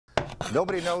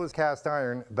Nobody knows cast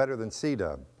iron better than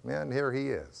C-Dub, and here he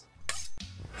is.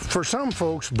 For some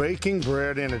folks, baking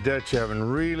bread in a Dutch oven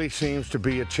really seems to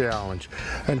be a challenge.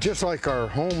 And just like our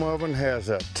home oven has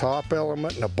a top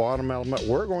element and a bottom element,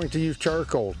 we're going to use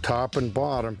charcoal, top and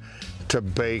bottom, to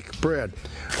bake bread.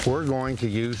 We're going to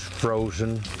use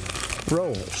frozen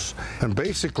rolls. And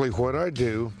basically what I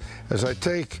do is I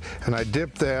take and I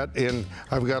dip that in,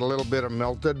 I've got a little bit of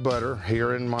melted butter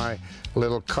here in my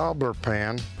little cobbler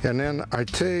pan, and then I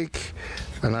take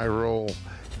and I roll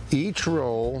each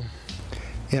roll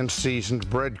in seasoned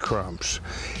breadcrumbs.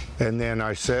 And then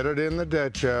I set it in the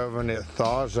Dutch oven, it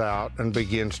thaws out and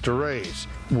begins to raise.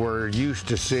 We're used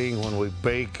to seeing when we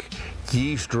bake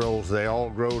yeast rolls, they all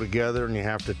grow together and you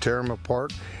have to tear them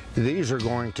apart. These are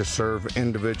going to serve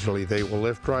individually. They will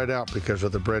lift right out because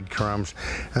of the breadcrumbs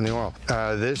and the oil.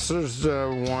 This is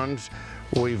ones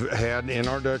we've had in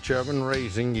our Dutch oven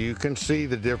raising. You can see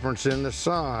the difference in the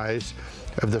size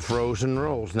of the frozen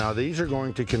rolls. Now these are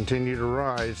going to continue to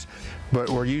rise, but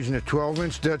we're using a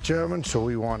 12-inch Dutch oven, so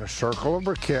we want a circle of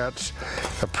briquettes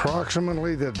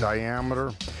approximately the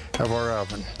diameter of our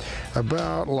oven,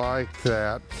 about like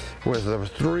that, with the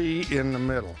 3 in the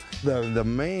middle. The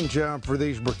main job for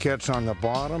these briquettes on the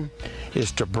bottom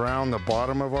is to brown the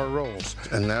bottom of our rolls,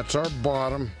 and that's our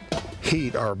bottom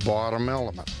heat, our bottom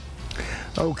element.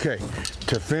 Okay,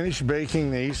 to finish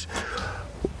baking these,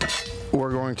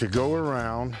 we're going to go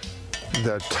around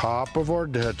the top of our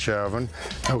Dutch oven.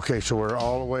 Okay, so we're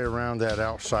all the way around that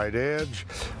outside edge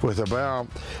with about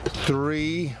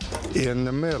 3 in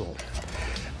the middle.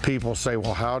 People say,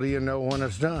 well, how do you know when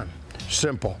it's done?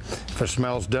 Simple. If it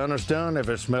smells done, it's done. If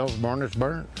it smells burnt, it's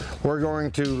burnt. We're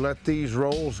going to let these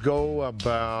rolls go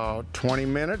about 20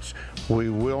 minutes. We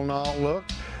will not look.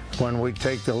 When we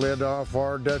take the lid off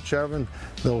our Dutch oven,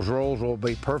 those rolls will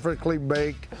be perfectly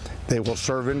baked. They will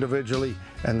serve individually,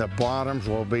 and the bottoms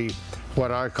will be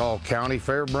what I call county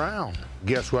fair brown.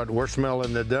 Guess what? We're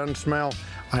smelling the done smell.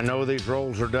 I know these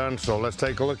rolls are done, so let's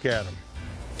take a look at them.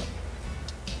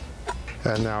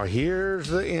 And now here's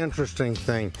the interesting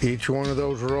thing. Each one of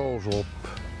those rolls will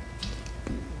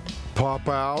pop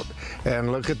out,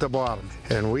 and look at the bottom.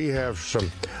 And we have some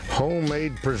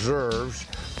homemade preserves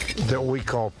that we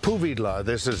call puvidla.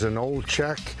 This is an old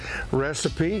Czech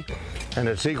recipe, and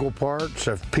it's equal parts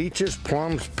of peaches,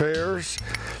 plums, pears,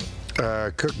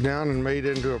 cooked down and made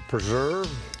into a preserve.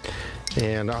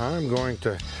 And I'm going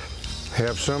to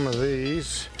have some of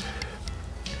these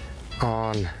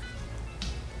on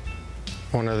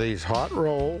one of these hot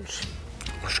rolls.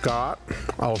 Scott,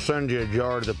 I'll send you a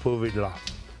jar of the puvidla.